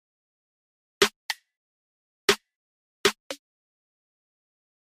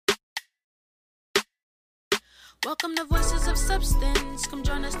Welcome to Voices of Substance. Come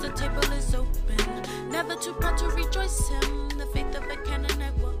join us, the table is open. Never too proud to rejoice him. The faith of a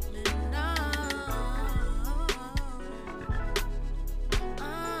Canaanite woman.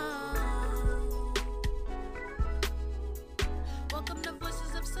 Welcome to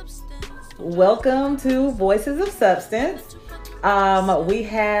Voices of Substance. Welcome to Voices of Substance. We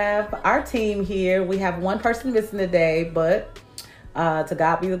have our team here. We have one person missing today, but to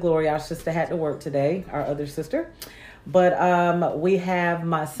God be the glory. Our sister had to work today, our other sister. But we have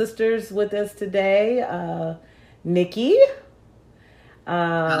my sisters with us today. Nikki.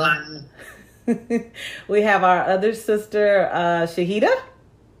 Hello. We have our other sister, Shahida.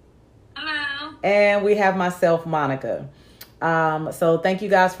 Hello. And we have myself, Monica. So thank you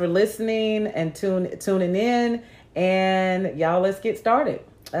guys for listening and tuning in. And y'all, let's get started.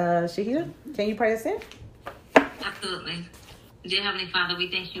 Shahida, can you pray us in? Absolutely. Dear Heavenly Father, we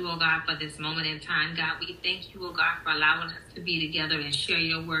thank you, oh God, for this moment in time. God, we thank you, oh God, for allowing us to be together and share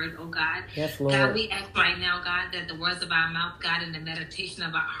your word, oh God. Yes, Lord. God, we ask right now, God, that the words of our mouth, God, and the meditation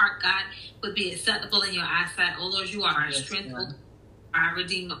of our heart, God, would be acceptable in your eyesight. Oh Lord, you are our strength, oh, our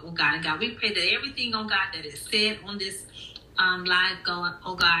Redeemer, oh God. And God, we pray that everything, oh God, that is said on this live going,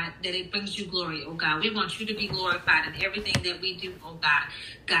 oh God, that it brings you glory, oh God. We want you to be glorified in everything that we do, oh God.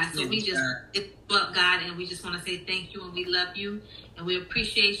 God, so we just lift you up, God, and we just want to say thank you, and we love you, and we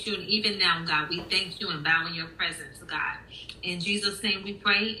appreciate you, and even now, God, we thank you and bow in your presence, God. In Jesus' name we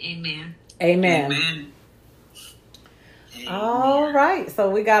pray, amen. Amen. Amen. All right.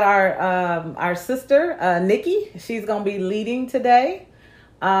 So we got our sister, Nikki. She's going to be leading today.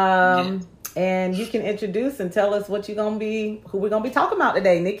 Yes. And you can introduce and tell us who we're going to be talking about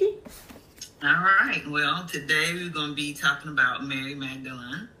today, Nikki. All right. Well, today we're going to be talking about Mary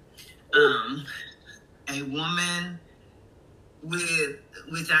Magdalene, a woman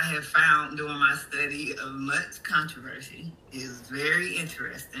which I have found during my study of much controversy. Is very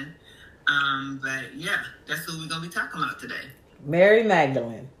interesting. But yeah, that's what we're going to be talking about today. Mary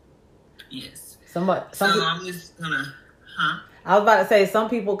Magdalene. Yes. I'm just going to, I was about to say, some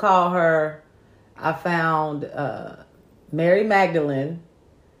people call her, I found Mary Magdalene,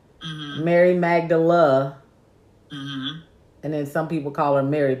 Mary Magdala, and then some people call her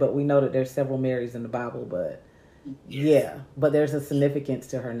Mary, but we know that there's several Marys in the Bible, but yeah, but there's a significance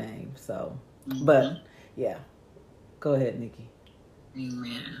to her name, so, but yeah, go ahead, Nikki.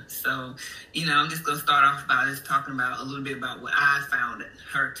 Amen. So, I'm just going to start off by just talking about a little bit about what I found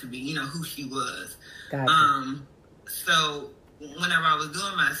her to be, who she was. Gotcha. So whenever I was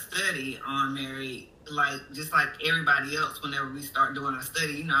doing my study on Mary, just like everybody else, whenever we start doing our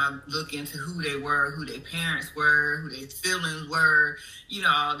study, I look into who they were, who their parents were, who their siblings were,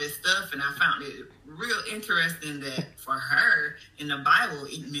 all this stuff. And I found it real interesting that for her in the Bible,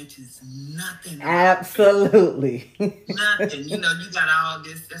 it mentions nothing. Absolutely. Nothing. You got all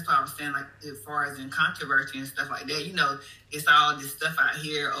this. That's what I was saying, like, as far as in controversy and stuff like that, it's all this stuff out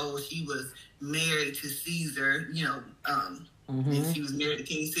here. Oh, she was married to Caesar, and she was married to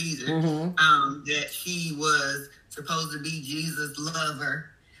King Caesar, that she was supposed to be Jesus'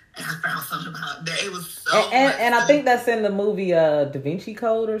 lover. And I found something about that. It was so and I think that's in the movie Da Vinci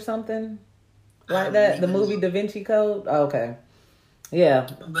Code or something like that. The movie Da Vinci Code. Okay. Yeah.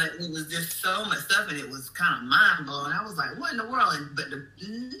 But it was just so much stuff, and it was kind of mind-blowing. I was like, what in the world? But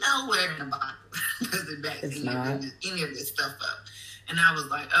nowhere in the Bible does it back any of this stuff up. And I was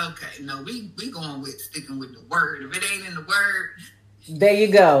like, okay, no, we going with sticking with the word. If it ain't in the word. There you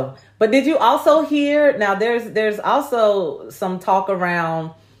go. But did you also hear, now there's also some talk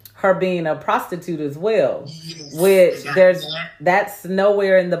around her being a prostitute as well, yes, which that's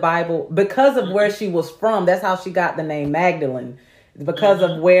nowhere in the Bible because of where she was from. That's how she got the name Magdalene, because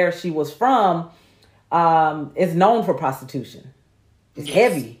of where she was from. Is known for prostitution. It's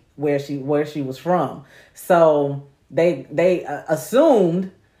heavy where she was from. So they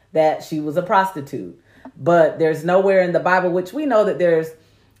assumed that she was a prostitute, but there's nowhere in the Bible, which we know that there's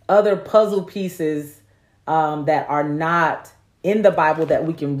other puzzle pieces that are not in the Bible that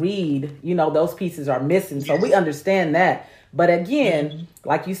we can read. Those pieces are missing. So we understand that. But again,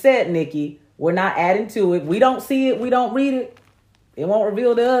 like you said, Nikki, we're not adding to it. We don't see it. We don't read it. It won't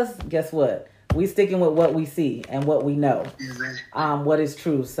reveal to us. Guess what? We sticking with what we see and what we know, what is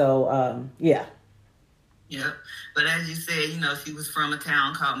true. So, yeah. Yep. But as you said, she was from a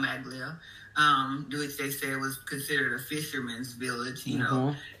town called Magdalene, which they said was considered a fisherman's village,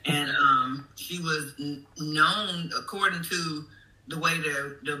 and she was known, according to the way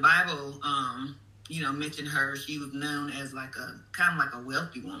the Bible mention her. She was known as like a kind of like a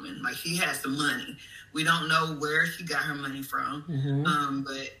wealthy woman. Like she had some money. We don't know where she got her money from,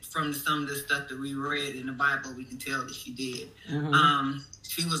 but from some of the stuff that we read in the Bible, we can tell that she did.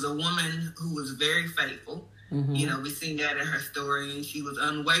 She was a woman who was very faithful. We seen that in her story, and she was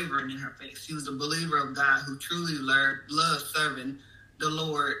unwavering in her faith. She was a believer of God who truly loved serving the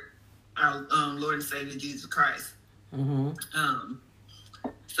Lord, our Lord and Savior Jesus Christ.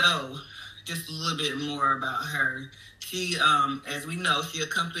 So, just a little bit more about her. She, as we know, she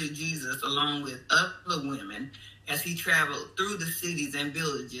accompanied Jesus along with other women as he traveled through the cities and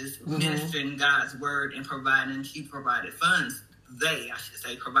villages, ministering God's word and she provided funds. I should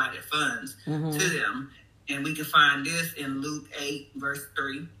say, provided funds to them. And we can find this in Luke 8, verse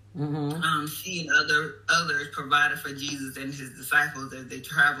 3. She and others provided for Jesus and his disciples as they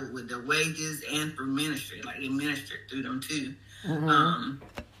traveled with their wages and through ministry. Like they ministered through them too.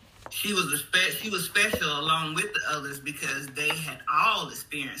 She was special along with the others because they had all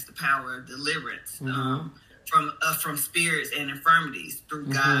experienced the power of deliverance from spirits and infirmities through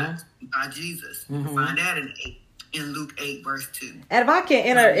God by Jesus. You can find that in Luke 8, verse 2. And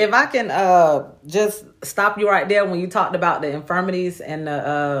if I can just stop you right there when you talked about the infirmities and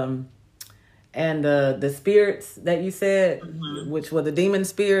the spirits that you said, which were the demon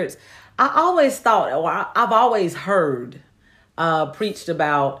spirits. I always thought, or I've always heard preached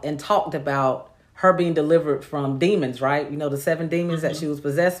about and talked about her being delivered from demons, right? The 7 demons that she was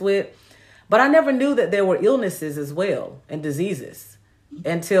possessed with. But I never knew that there were illnesses as well and diseases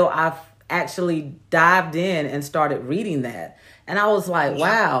until I've actually dived in and started reading that. And I was like,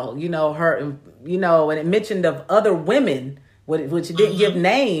 wow, her, and it mentioned of other women, which it didn't give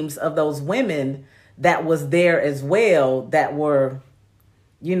names of those women that was there as well that were,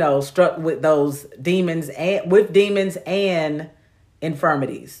 struck with those demons and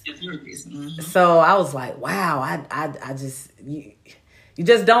infirmities. So I was like, wow, I just, you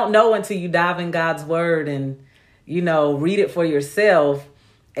just don't know until you dive in God's word and, read it for yourself.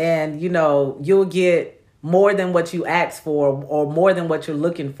 And, you'll get more than what you ask for or more than what you're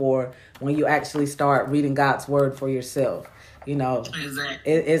looking for when you actually start reading God's word for yourself.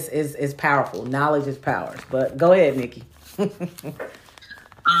 Exactly. It's powerful. Knowledge is power. But go ahead, Nikki.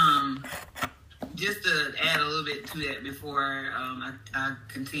 Just to add a little bit to that before I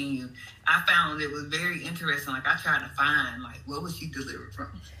continue, I found it was very interesting. Like I tried to find, what was she delivered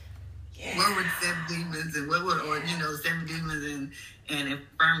from? Yeah. What were the 7 demons and what were, 7 demons and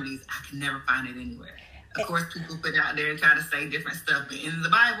infirmities? I could never find it anywhere. Of course, people put out there and try to say different stuff, but in the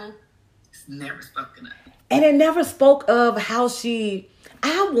Bible, it's never spoken of. And it never spoke of how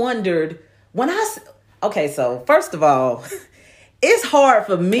I wondered so first of all, it's hard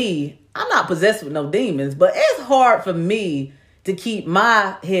for me. I'm not possessed with no demons, but it's hard for me to keep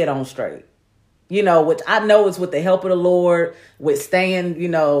my head on straight, which I know is with the help of the Lord, with staying,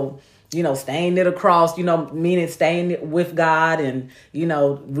 staying near the cross, meaning staying with God and,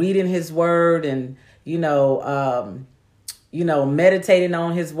 reading his word and, meditating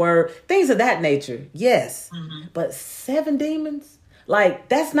on his word, things of that nature. Yes. But 7 demons,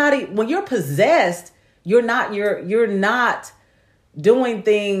 that's not, when you're possessed, you're not doing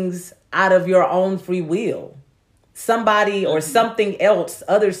things out of your own free will. Somebody or something else,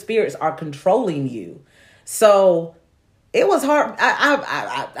 other spirits are controlling you. So it was hard.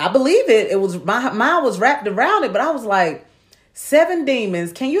 I believe it. It was, my mind was wrapped around it, but I was like, 7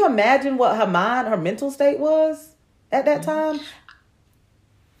 demons. Can you imagine what her mental state was at that time?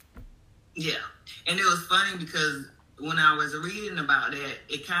 Yeah. And it was funny because when I was reading about that,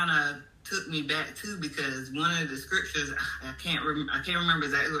 it kind of took me back too, because one of the scriptures, I can't remember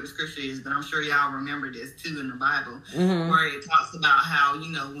exactly what the scripture is, but I'm sure y'all remember this too in the Bible, where it talks about how,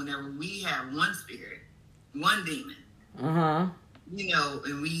 whenever we have one spirit, one demon,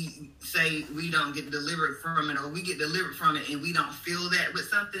 and we say we don't get delivered from it, or we get delivered from it and we don't feel that with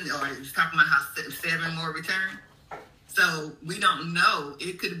something, or it's talking about how 7 more return. So we don't know.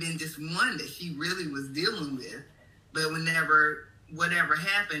 It could have been just one that she really was dealing with, but whatever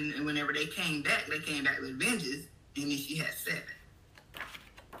happened, and whenever they came back with vengeance, and then she had 7.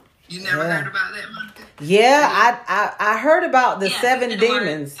 You never heard about that, Monica? Yeah, I heard about the 7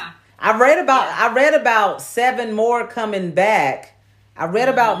 demons. I read about 7 more coming back. I read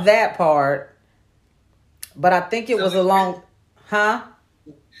about that part, but I think it was along, huh?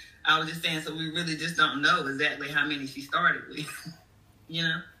 I was just saying, so we really just don't know exactly how many she started with,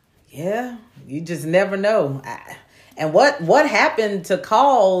 Yeah, you just never know. And what happened to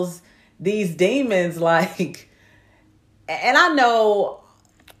cause these demons, and I know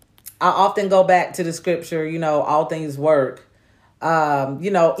I often go back to the scripture, all things work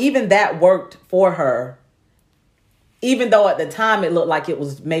Even that worked for her, even though at the time it looked like it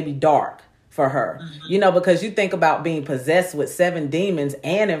was maybe dark for her, because you think about being possessed with 7 demons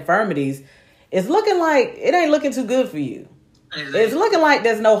and infirmities. It's looking like it ain't looking too good for you. It's looking like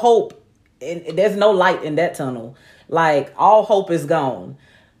there's no hope and there's no light in that tunnel. Like all hope is gone.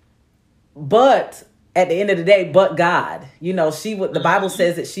 But at the end of the day, but God, the Bible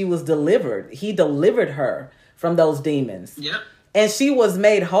says that she was delivered. He delivered her from those demons. Yep. And she was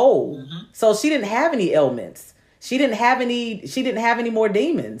made whole. So she didn't have any ailments. She didn't have any more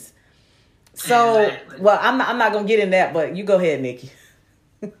demons. So, exactly. Well, I'm not going to get in that, but you go ahead, Nikki.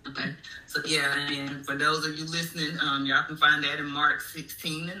 Okay. So, yeah, and for those of you listening, y'all can find that in Mark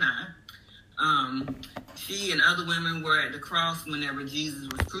 16:9. She and other women were at the cross whenever Jesus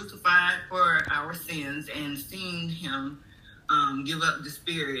was crucified for our sins, and seeing him give up the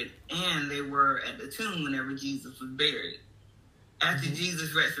spirit, and they were at the tomb whenever Jesus was buried. After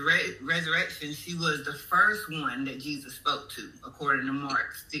Jesus' resurrection, she was the first one that Jesus spoke to, according to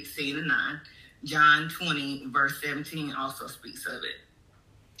Mark 16:9. John 20, verse 17 also speaks of it.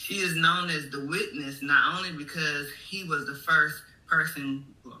 She is known as the witness, not only because she was the first person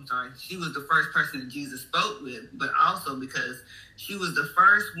that Jesus spoke with, but also because she was the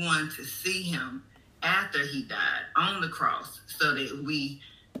first one to see him after he died on the cross, so that we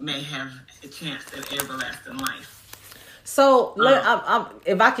may have a chance at everlasting life. So,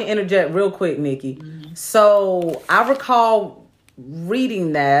 if I can interject real quick, Nikki. So, I recall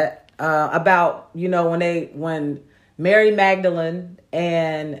reading that about, when Mary Magdalene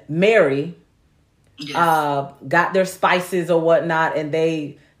and Mary got their spices or whatnot, and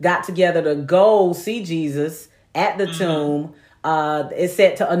they got together to go see Jesus at the tomb. It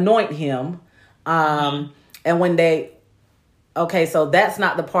said to anoint him. And when so that's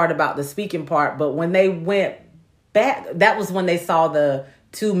not the part about the speaking part, but when they went back, that was when they saw the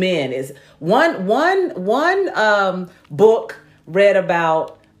 2 men. Is one book read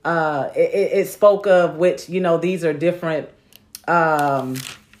about it spoke of which these are different. One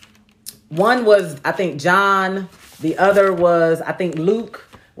was I think John, the other was I think Luke,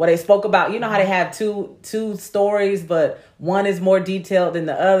 where they spoke about how they have two stories, but one is more detailed than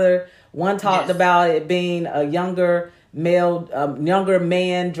the other. One talked about it being a younger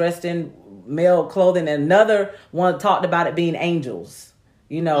man dressed in male clothing, and another one talked about it being angels,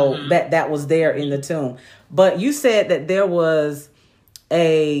 that was there in the tomb. But you said that there was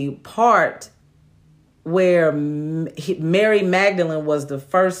a part where Mary Magdalene was the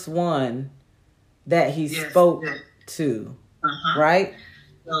first one that he spoke to, right?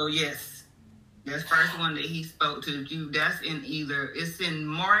 So yes, that's the first one that he spoke to. That's it's in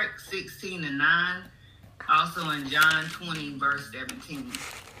Mark 16:9, also in John 20 verse 17.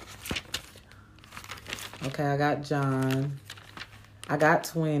 Okay, I got John. I got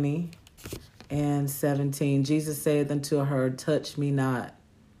 20 and 17. Jesus said unto her, touch me not.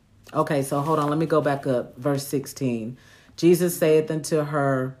 Okay, so hold on. Let me go back up. Verse 16. Jesus saith unto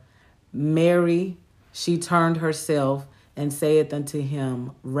her, Mary. She turned herself and saith unto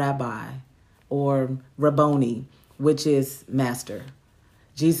him, Rabbi, or Rabboni, which is master.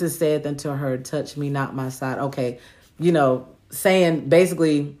 Jesus saith unto her, touch me not my side. Okay, saying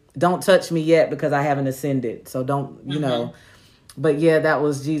basically, don't touch me yet because I haven't ascended. So don't, but yeah, that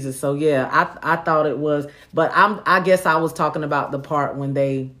was Jesus. So yeah, I thought it was, but I guess I was talking about the part when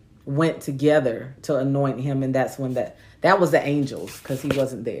they went together to anoint him, and that's when that was the angels, because he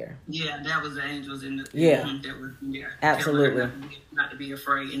wasn't there. Yeah, that was the angels in the that was absolutely not to be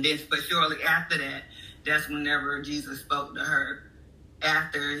afraid. And then, but shortly after that, that's whenever Jesus spoke to her.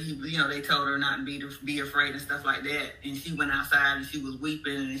 After he, they told her not to be afraid and stuff like that, and she went outside and she was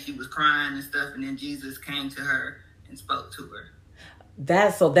weeping and she was crying and stuff, and then Jesus came to her and spoke to her.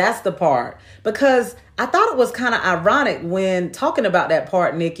 That's the part, because I thought it was kind of ironic when talking about that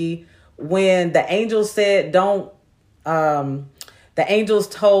part, Nikki, when the angels said the angels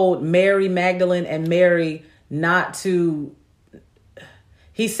told Mary Magdalene and Mary not to.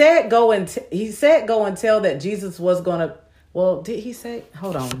 He said go and tell that Jesus was gonna. Well, did he say?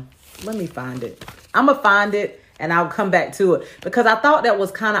 Hold on, let me find it. I'm gonna find it and I'll come back to it, because I thought that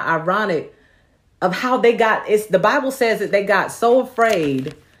was kind of ironic of how they got. The Bible says that they got so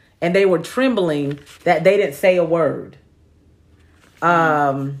afraid and they were trembling that they didn't say a word.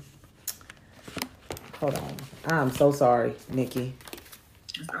 Hold on. I'm so sorry, Nikki.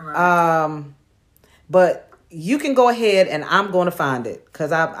 All right. But you can go ahead and I'm going to find it,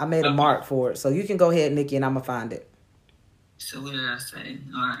 because I made a mark for it. So you can go ahead, Nikki, and I'm going to find it. So what did I say?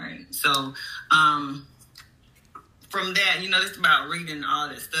 All right. So from that, it's about reading all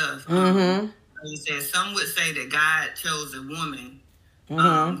that stuff. You said some would say that God chose a woman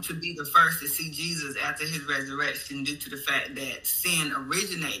to be the first to see Jesus after his resurrection due to the fact that sin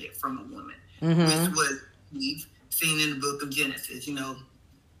originated from a woman, which was we've seen in the book of Genesis,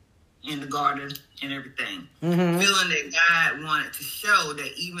 in the garden and everything. Feeling that God wanted to show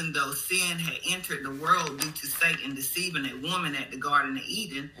that even though sin had entered the world due to Satan deceiving a woman at the Garden of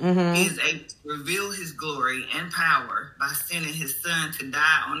Eden, he is able to reveal his glory and power by sending his son to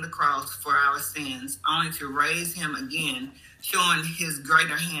die on the cross for our sins, only to raise him again, showing his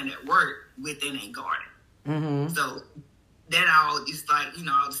greater hand at work within a garden. So that all is like,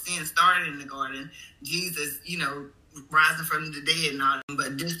 all the sin started in the garden. Jesus, rising from the dead and all,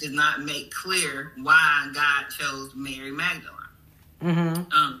 but this does not make clear why God chose Mary Magdalene.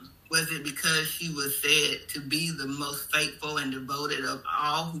 Was it because she was said to be the most faithful and devoted of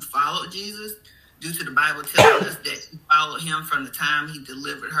all who followed Jesus, due to the Bible telling us that she followed him from the time he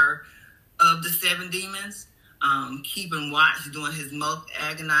delivered her of the 7 demons, keeping watch during his most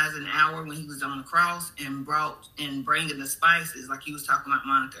agonizing hour when he was on the cross, and bringing the spices, like he was talking about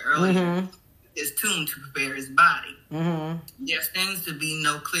Monica earlier, his tomb to prepare his body. There seems to be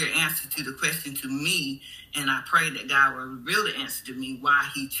no clear answer to the question to me, and I pray that God will reveal the answer to me why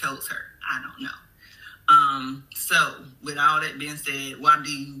he chose her. I don't know. So with all that being said, why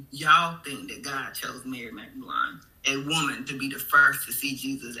do y'all think that God chose Mary Magdalene, a woman, to be the first to see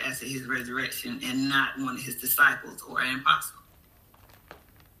Jesus after his resurrection and not one of his disciples or an apostle?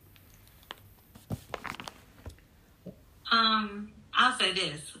 I'll say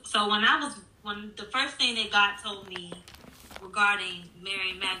this. So when the first thing that God told me regarding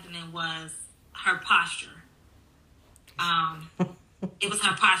Mary Magdalene was her posture. It was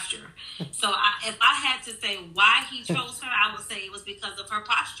her posture. So if I had to say why he chose her, I would say it was because of her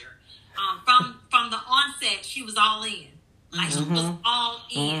posture. From the onset, she was all in. Like she was all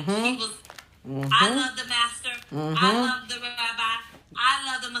in. She was, I love the master. I love the rabbi. I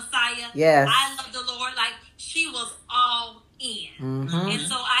love the Messiah. Yes. I love the Lord. Like she was all in. And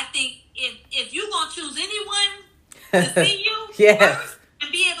so I think if you're going to choose anyone to see you first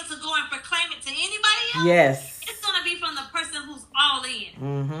and be able to go and proclaim it to anybody else, it's going to be from the person who's all in.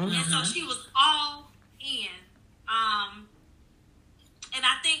 And so she was all in. And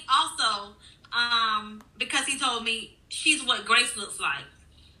I think also, because he told me she's what grace looks like.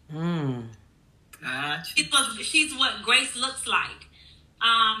 Gotcha. She's what grace looks like.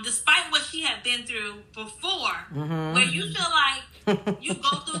 Despite what she had been through before, where you feel like you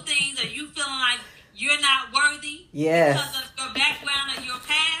go through things or you feeling like you're not worthy because of your background or your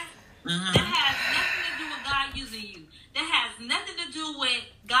past, that has nothing to do with God using you. That has nothing to do with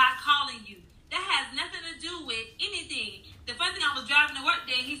God calling you. That has nothing to do with anything. The first thing I was driving to work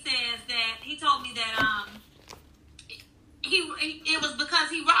there, he says that he told me that it was because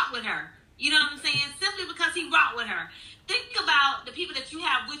he rocked with her. You know what I'm saying? Simply because he rocked with her. Think about the people that you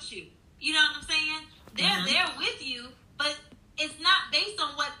have with you. You know what I'm saying? They're there with you, but it's not based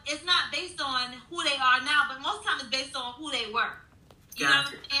on who they are now, but most times it's based on who they were. You know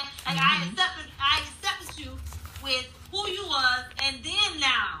what I'm saying? Like I accepted you with who you was, and then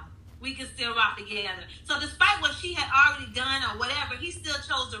now we can still rock together. So despite what she had already done or whatever, he still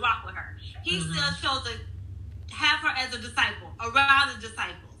chose to rock with her. He still chose to have her as a disciple, around the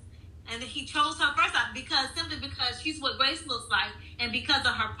disciples. And he chose her first out simply because she's what grace looks like, and because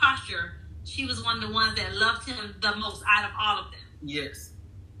of her posture, she was one of the ones that loved him the most out of all of them. Yes.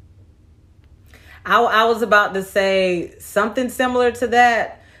 I was about to say something similar to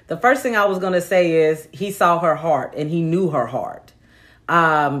that. The first thing I was going to say is he saw her heart and he knew her heart.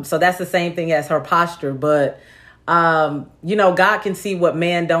 So that's the same thing as her posture. But, God can see what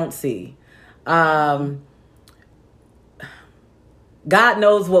man don't see. God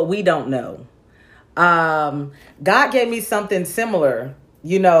knows what we don't know. God gave me something similar,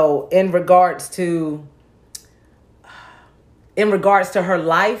 in regards to her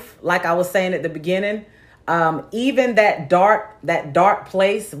life. Like I was saying at the beginning, even that dark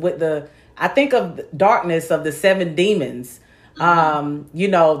place with I think of the darkness of the 7 demons,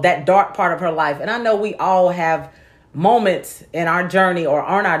 that dark part of her life. And I know we all have moments in our journey or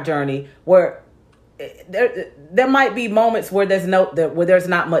on our journey where there might be moments where there's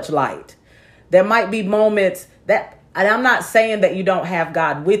not much light. There might be moments and I'm not saying that you don't have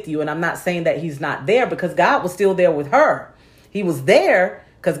God with you, and I'm not saying that he's not there, because God was still there with her. He was there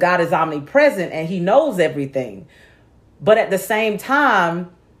because God is omnipresent and he knows everything. But at the same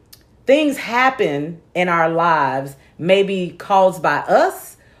time, things happen in our lives, maybe caused by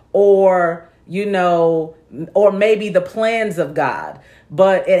us or maybe the plans of God.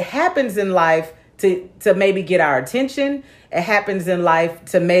 But it happens in life to maybe get our attention. It happens in life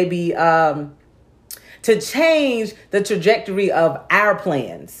to maybe to change the trajectory of our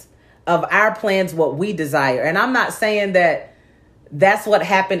plans, what we desire. And I'm not saying that that's what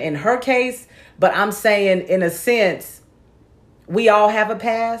happened in her case, but I'm saying in a sense, we all have a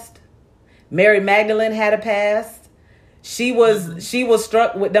past. Mary Magdalene had a past. She was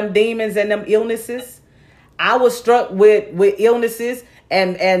struck with them demons and them illnesses. I was struck with illnesses,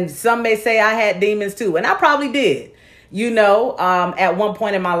 and some may say I had demons too, and I probably did, at one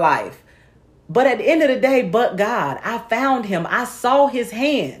point in my life. But at the end of the day, but God, I found him. I saw his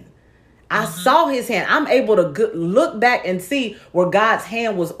hand. I'm able to look back and see where God's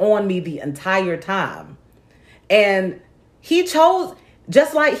hand was on me the entire time. And he chose,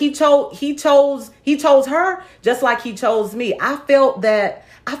 just like he chose her, just like he chose me. I felt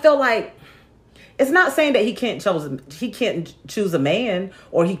like, it's not saying that he can't choose a man,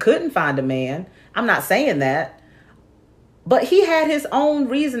 or he couldn't find a man. I'm not saying that. But he had his own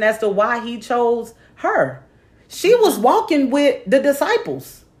reason as to why he chose her. She was walking with the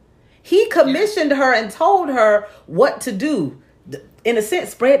disciples. He commissioned her and told her what to do. In a sense,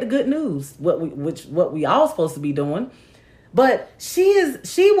 spread the good news, what we all supposed to be doing. But she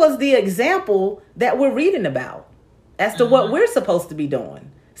was the example that we're reading about as to what we're supposed to be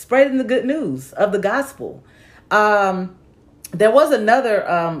doing, spreading the good news of the gospel. There was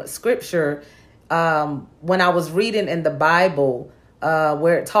another scripture when I was reading in the Bible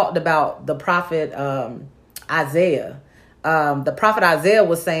where it talked about the prophet Isaiah. The prophet Isaiah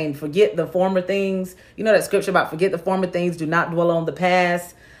was saying, forget the former things. You know that scripture about forget the former things, do not dwell on the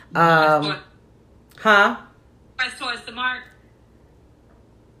past. Press towards the mark.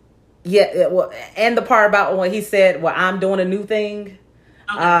 Yeah, well, and the part about when he said, well, I'm doing a new thing.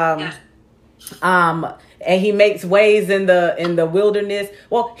 Okay, and he makes ways in the wilderness.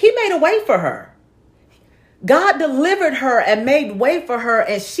 Well, he made a way for her. God delivered her and made way for her.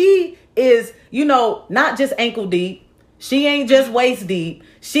 And she is, not just ankle deep. She ain't just waist deep.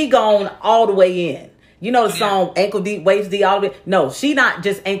 She gone all the way in. You know the song, ankle deep, waist deep, all the way. No, she not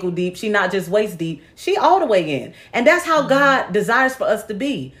just ankle deep. She not just waist deep. She all the way in. And that's how God desires for us to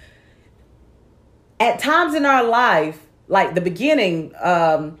be. At times in our life, like the beginning,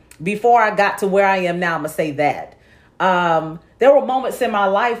 before I got to where I am now, I'm going to say that. There were moments in my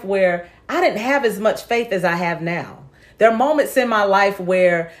life where I didn't have as much faith as I have now. There are moments in my life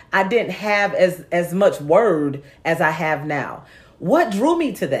where I didn't have as much word as I have now. What drew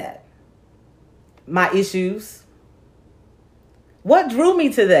me to that? My issues. What drew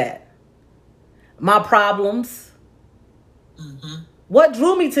me to that? My problems. What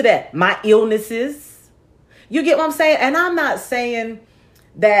drew me to that? My illnesses. You get what I'm saying? And I'm not saying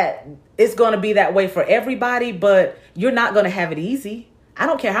that it's going to be that way for everybody, but you're not going to have it easy. I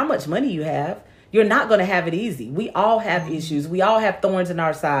don't care how much money you have. You're not going to have it easy. We all have issues. We all have thorns in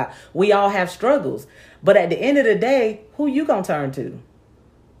our side. We all have struggles. But at the end of the day, who you going to turn to?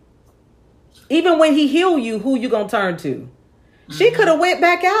 Even when he heal you, who you going to turn to? She could have went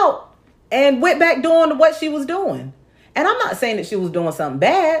back out and went back doing what she was doing. And I'm not saying that she was doing something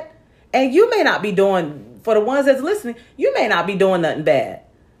bad. And you may not be doing, for the ones that's listening, you may not be doing nothing bad.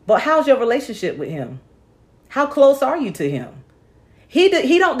 But how's your relationship with him? How close are you to him? He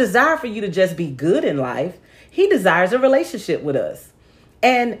don't desire for you to just be good in life. He desires a relationship with us.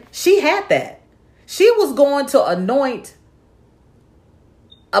 And she had that. She was going to anoint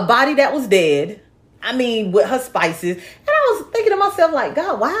a body that was dead. I mean, with her spices. And I was thinking to myself, like,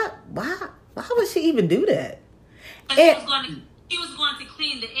 God, why would she even do that? And she was going to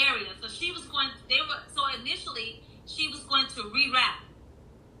clean the area. So so initially she was going to rewrap.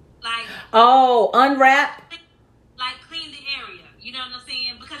 Unwrap. Like clean the area. You know what I'm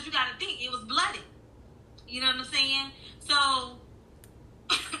saying? Because you got to think, it was bloody. You know what I'm saying? So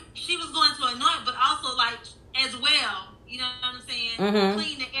she was going to anoint, but also as well, you know what I'm saying?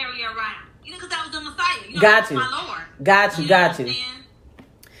 Clean the area around. Because that was the Messiah. Got you. My Lord. Got you.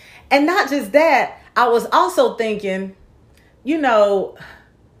 And not just that, I was also thinking,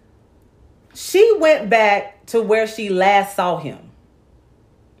 she went back to where she last saw him.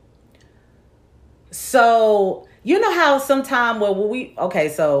 So, you know how sometime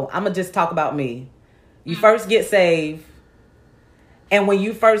so I'm going to just talk about me. You first get saved. And when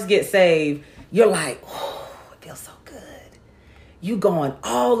you first get saved, you're like, oh, it feels so good. You going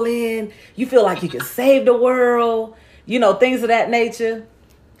all in. You feel like you can save the world. Things of that nature.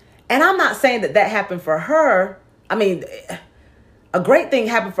 And I'm not saying that happened for her. I mean, a great thing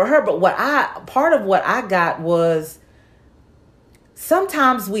happened for her. But part of what I got was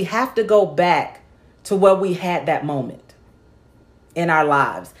sometimes we have to go back to where we had that moment in our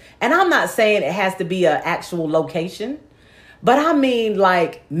lives. And I'm not saying it has to be an actual location, But I mean,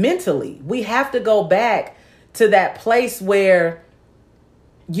 like, mentally, we have to go back to that place where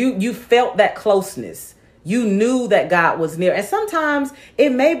you felt that closeness. You knew that God was near. And sometimes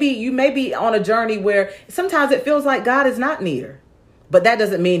you may be on a journey where sometimes it feels like God is not near, but that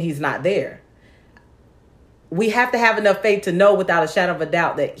doesn't mean he's not there. We have to have enough faith to know without a shadow of a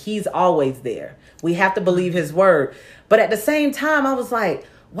doubt that he's always there. We have to believe his word. But at the same time, I was like,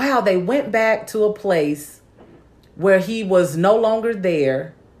 wow, they went back to a place where he was no longer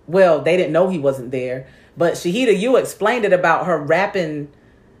there. Well, they didn't know he wasn't there. But Shahida, you explained it about her wrapping,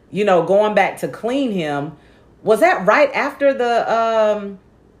 going back to clean him. Was that right after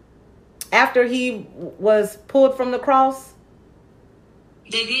after he was pulled from the cross?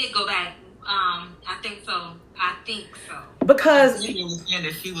 They did go back. I think so. Because you understand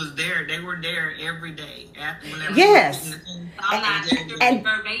that she was there. They were there every day. Yes. And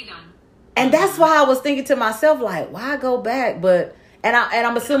verbatim. And that's why I was thinking to myself, like, why go back? But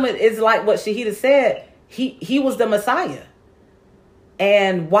I'm assuming it's like what Shahida said. He was the Messiah.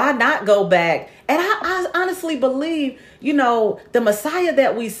 And why not go back? And I honestly believe, the Messiah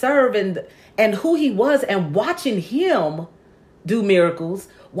that we serve and who he was, and watching him do miracles,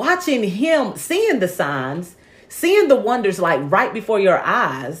 watching him, seeing the signs, seeing the wonders like right before your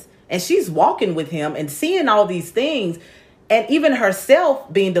eyes. And she's walking with him and seeing all these things, and even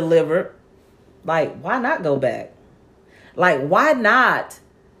herself being delivered. Like, why not go back? Like, why not,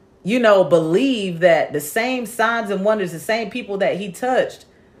 believe that the same signs and wonders, the same people that he touched,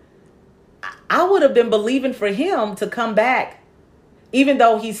 I would have been believing for him to come back, even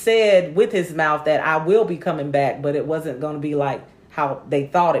though he said with his mouth that I will be coming back, but it wasn't going to be like how they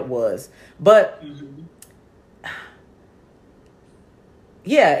thought it was. But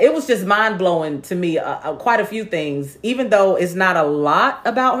yeah, it was just mind blowing to me. Quite a few things, even though it's not a lot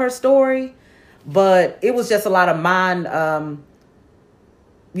about her story, but it was just a lot of mind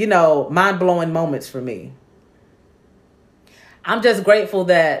blowing moments for me. I'm just grateful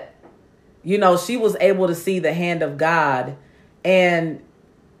that, she was able to see the hand of God. And,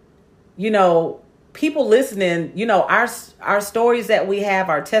 people listening, our stories that we have,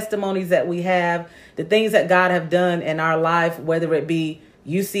 our testimonies that we have, the things that God have done in our life, whether it be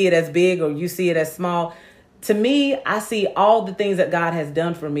you see it as big or you see it as small. To me, I see all the things that God has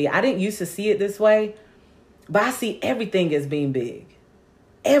done for me. I didn't used to see it this way, but I see everything as being big.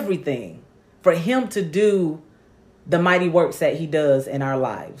 Everything. For him to do the mighty works that he does in our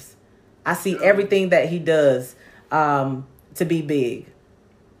lives. I see everything that he does to be big.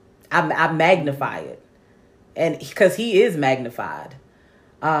 I magnify it. And because he is magnified.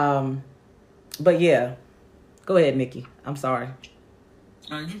 But yeah. Go ahead, Nikki. I'm sorry.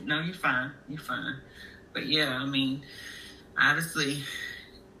 No, you're fine. You're fine. But yeah, I mean, obviously,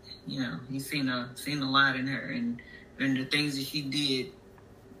 he's seen a lot in her, and the things that she did,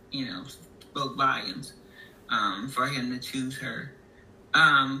 spoke volumes for him to choose her.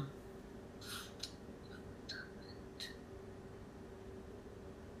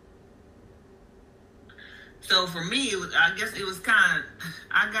 So for me, I guess it was kind of,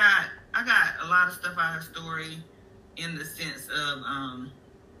 I got a lot of stuff out of her story in the sense of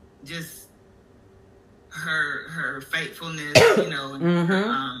just her faithfulness, and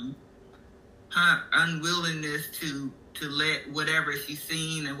her unwillingness to let whatever she's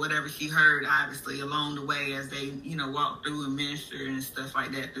seen and whatever she heard, obviously, along the way as they, walk through and minister and stuff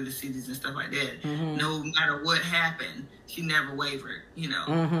like that, through the cities and stuff like that. Mm-hmm. No matter what happened, she never wavered,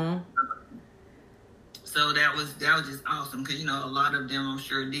 Mm-hmm. So that was just awesome because, a lot of them I'm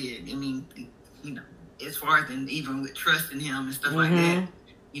sure did. I mean, as far as even with trusting him and stuff like that,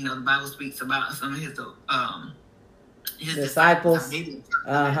 the Bible speaks about some of his disciples.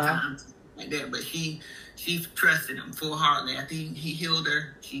 Like that, but she trusted him full-heartedly. After he healed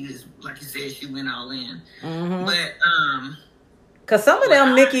her, she just, like you said, she went all in. Mm-hmm. But because some of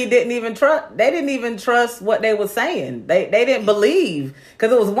them, Nikki, didn't even trust. They didn't even trust what they were saying. They didn't believe,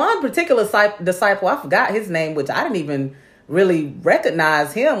 because it was one particular disciple. I forgot his name, which I didn't even really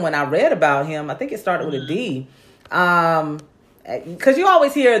recognize him when I read about him. I think it started with a D. Because you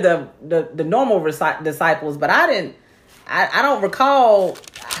always hear the normal disciples, but I didn't. I don't recall.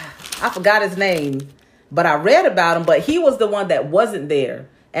 I forgot his name, but I read about him. But he was the one that wasn't there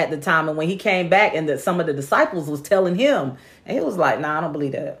at the time, and when he came back, and some of the disciples was telling him, and he was like, "Nah, I don't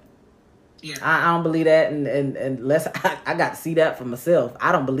believe that. Yeah, I don't believe that." And unless I got to see that for myself,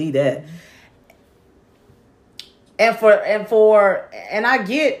 I don't believe that. And I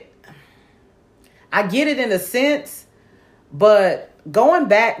get it in a sense, but going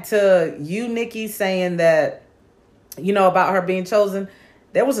back to you, Nikki, saying that, about her being chosen,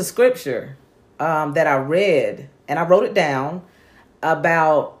 there was a scripture that I read, and I wrote it down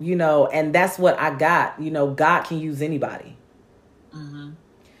about, and that's what I got. God can use anybody. Mm-hmm.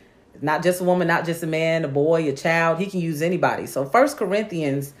 Not just a woman, not just a man, a boy, a child. He can use anybody. So 1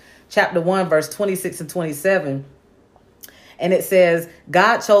 Corinthians chapter 1, verse 26 and 27. And it says,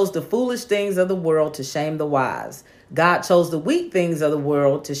 God chose the foolish things of the world to shame the wise. God chose the weak things of the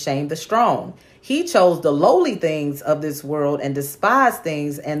world to shame the strong. He chose the lowly things of this world and despised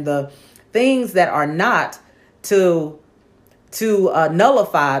things and the things that are not to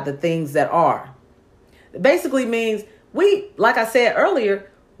nullify the things that are. It basically means like I said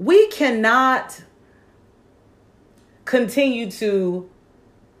earlier, we cannot continue to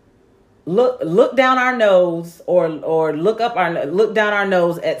look down our nose or look down our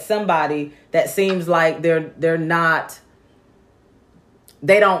nose at somebody that seems like they're not.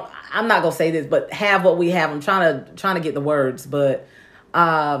 They don't. I'm not gonna say this, but have what we have. I'm trying to get the words, but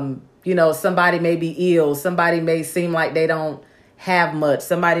somebody may be ill. Somebody may seem like they don't have much.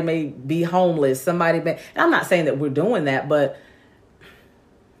 Somebody may be homeless. And I'm not saying that we're doing that, but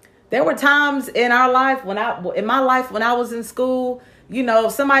there were times in our life when I was in school,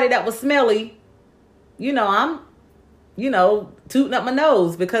 somebody that was smelly, I'm, tooting up my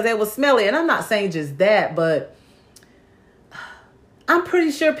nose because they was smelly. And I'm not saying just that, but I'm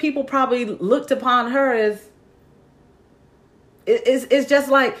pretty sure people probably looked upon her as, it's just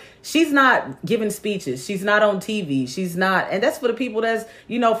like, she's not giving speeches. She's not on TV. She's not. And that's for the people that's,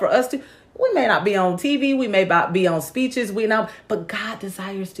 for us to, we may not be on TV. We may not be on speeches. But God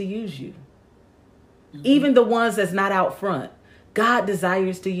desires to use you. Mm-hmm. Even the ones that's not out front. God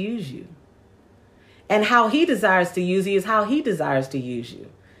desires to use you. And how he desires to use you is how he desires to use you.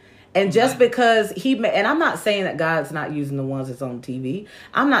 And just because and I'm not saying that God's not using the ones that's on TV.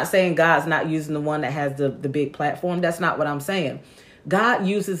 I'm not saying God's not using the one that has the big platform. That's not what I'm saying. God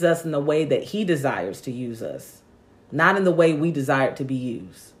uses us in the way that he desires to use us, not in the way we desire to be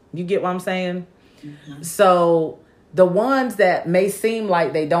used. You get what I'm saying? Mm-hmm. So the ones that may seem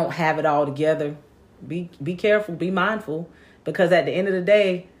like they don't have it all together, be careful, be mindful, because at the end of the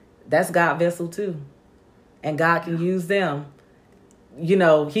day, that's God's vessel too. And God can use them.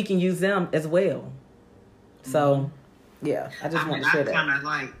 He can use them as well. So, yeah, I just want to share that. Kind of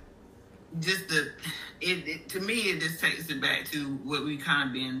like, just to me, it just takes it back to what we kind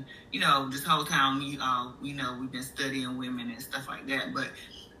of been, this whole time, we've been studying women and stuff like that. But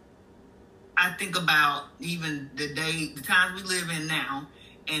I think about even the times we live in now,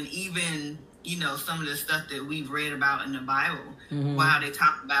 and even, some of the stuff that we've read about in the Bible, mm-hmm. How they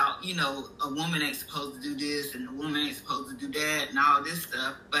talk about, a woman ain't supposed to do this and a woman ain't supposed to do that and all this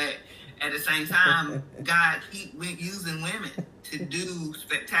stuff. But at the same time, God keep using women to do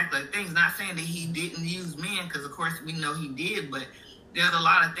spectacular things. Not saying that he didn't use men, because of course we know he did, but there's a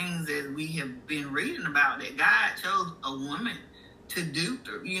lot of things that we have been reading about that God chose a woman to do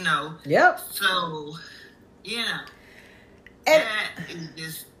through, Yep. So, that is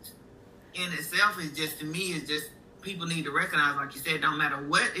just, in itself, is just, to me, is just, people need to recognize, like you said, it don't matter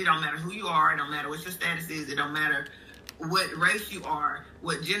who you are, it don't matter what your status is, it don't matter what race you are,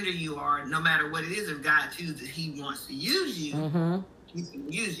 what gender you are, no matter what it is, if God chooses he wants to use you, mm-hmm. he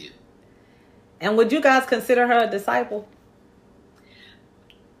can use you. And would you guys consider her a disciple?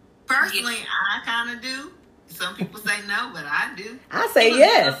 Personally, I kind of do. Some people say no, but I do. I say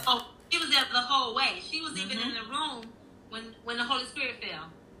yes. She was there the whole way. She was even in the room when the Holy Spirit fell.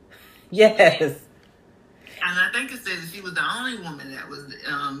 Yes. And I think it said that she was the only woman that was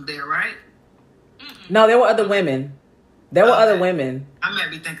there, right? No, there were other women. There were other women. I might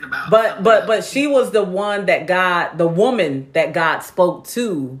be thinking about. But she was the woman that God spoke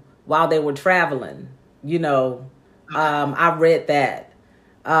to while they were traveling. I read that.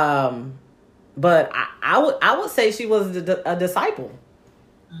 But I would say she was a disciple.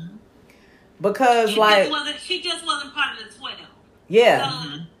 Mm-hmm. Because she just wasn't part of the 12. Yeah.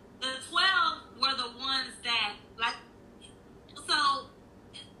 So the 12 were the ones that, so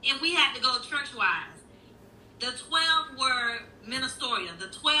if we had to go church-wise, the 12 were ministerial. The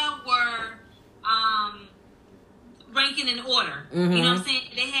 12 were ranking in order. Mm-hmm. You know what I'm saying?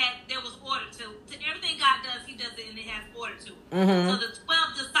 There was order to everything God does, he does it and it has order to it. Mm-hmm. So the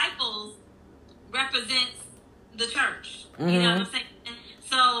 12 disciples represents the church. Mm-hmm. You know what I'm saying?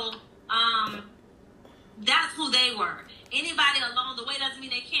 So that's who they were. Anybody along the way doesn't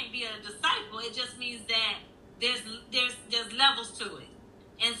mean they can't be a disciple. It just means that there's levels to it.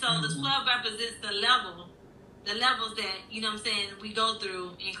 And so the 12 represents the levels that, you know what I'm saying, we go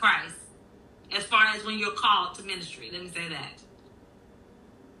through in Christ as far as when you're called to ministry. Let me say that.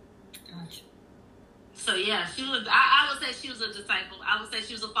 So yeah, she was. I would say she was a disciple. I would say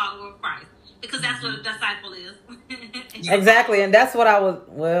she was a follower of Christ. Because that's what a disciple is. Exactly, and that's what I was.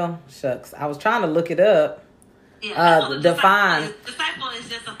 Well, shucks, I was trying to look it up. Yeah, define. Disciple is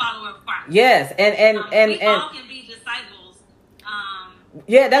just a follower of Christ. Yes, and we all can be disciples.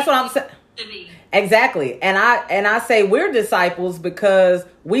 Yeah, that's what I'm saying. Exactly, and I say we're disciples because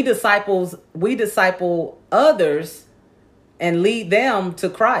we disciple others and lead them to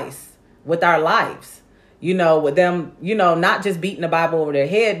Christ with our lives. With them, not just beating the Bible over their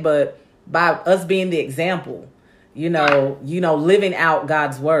head, but by us being the example. Living out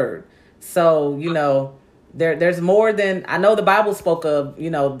God's word. So there's more than I know. The Bible spoke of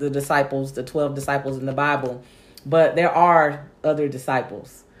the disciples, the 12 disciples in the Bible, but there are other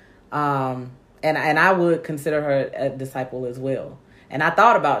disciples. And I would consider her a disciple as well. And I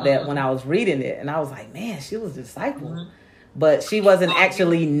thought about that when I was reading it. And I was like, man, she was a disciple. Mm-hmm. But she wasn't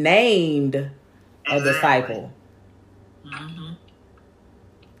actually named a disciple. Mm-hmm.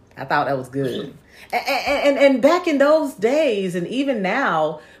 I thought that was good. And back in those days, and even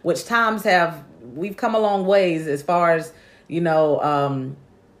now, which times we've come a long ways as far as, gender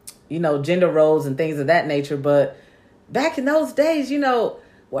roles and things of that nature. But back in those days,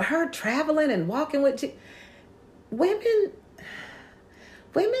 with her traveling and walking with women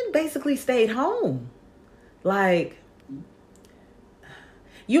basically stayed home. Like,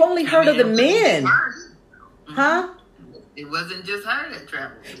 you only heard of the men. Huh? It wasn't just her that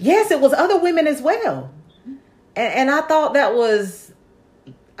traveled. Yes, it was other women as well. And I thought that was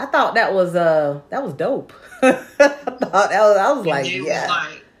dope. I was like,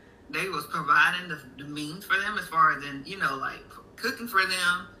 yeah. They was providing the means for them as far as cooking for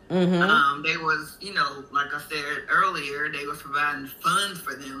them. Mm-hmm. They was, like I said earlier, they was providing funds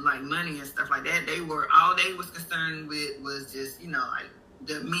for them, like money and stuff like that. All they was concerned with was just,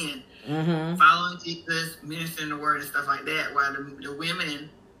 the men following Jesus, ministering the word and stuff like that, while the women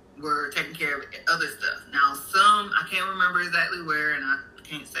were taking care of other stuff. Now, I can't remember exactly where, and I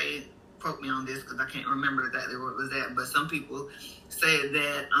can't say, quote me on this because I can't remember exactly where it was at, but some people said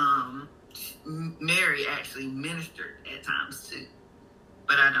that Mary actually ministered at times too,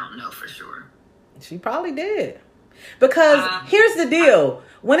 but I don't know for sure. She probably did. Because here's the deal.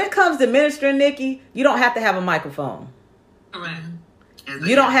 When it comes to ministering, Nikki, you don't have to have a microphone. Correct.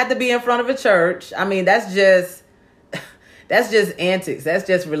 You don't have to be in front of a church. I mean, that's just antics. That's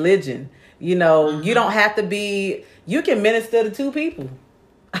just religion. You don't have to be, you can minister to two people.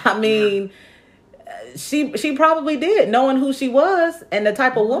 I mean, she probably did, knowing who she was and the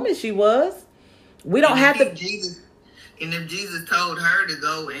type of woman she was. We don't have to. And if Jesus told her to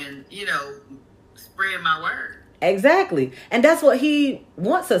go and, spread my word. Exactly. And that's what he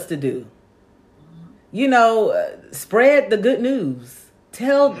wants us to do. Spread the good news.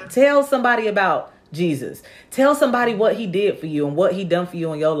 Tell somebody about Jesus. Tell somebody what he did for you and what he done for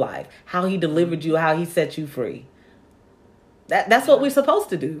you in your life. How he delivered you, how he set you free. That's what we're supposed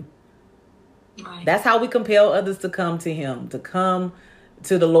to do. Right. That's how we compel others to come to him, to come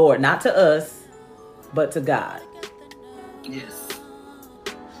to the Lord, not to us, but to God. Yes.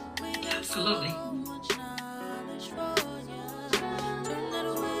 Absolutely.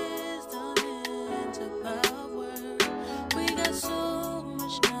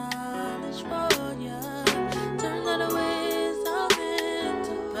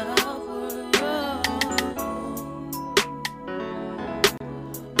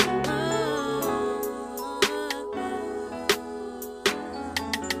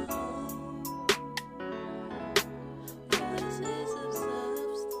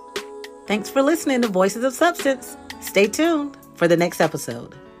 Thanks for listening to Voices of Substance. Stay tuned for the next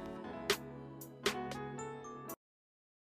episode.